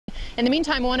In the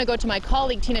meantime, I want to go to my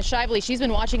colleague Tina Shively. She's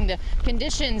been watching the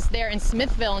conditions there in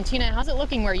Smithville. And Tina, how's it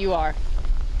looking where you are?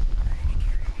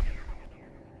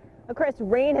 Well, Chris,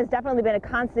 rain has definitely been a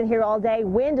constant here all day.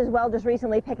 Wind as well, just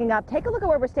recently picking up. Take a look at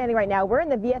where we're standing right now. We're in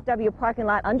the VFW parking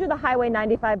lot under the Highway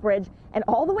 95 bridge, and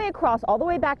all the way across, all the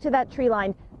way back to that tree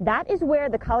line, that is where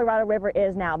the Colorado River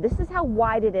is now. This is how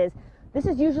wide it is. This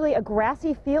is usually a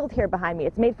grassy field here behind me.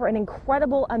 It's made for an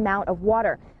incredible amount of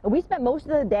water. And we spent most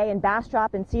of the day in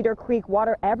Bastrop and Cedar Creek,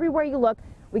 water everywhere you look.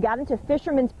 We got into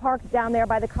Fisherman's Park down there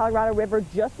by the Colorado River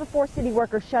just before city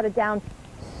workers shut it down.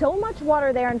 So much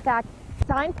water there, in fact.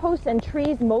 Signposts and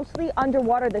trees mostly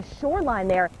underwater. The shoreline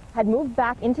there had moved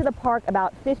back into the park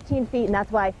about 15 feet, and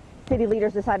that's why city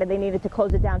leaders decided they needed to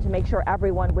close it down to make sure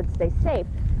everyone would stay safe.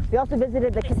 We also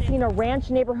visited the Casino Ranch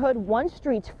neighborhood. One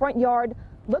street's front yard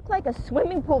looked like a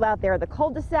swimming pool out there. The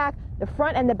cul-de-sac, the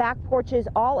front and the back porches,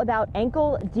 all about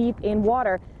ankle deep in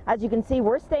water. As you can see,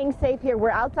 we're staying safe here.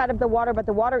 We're outside of the water, but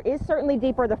the water is certainly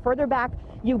deeper the further back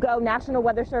you go. National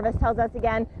Weather Service tells us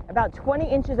again about 20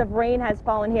 inches of rain has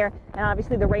fallen here, and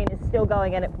obviously the rain is still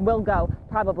going, and it will go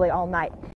probably all night.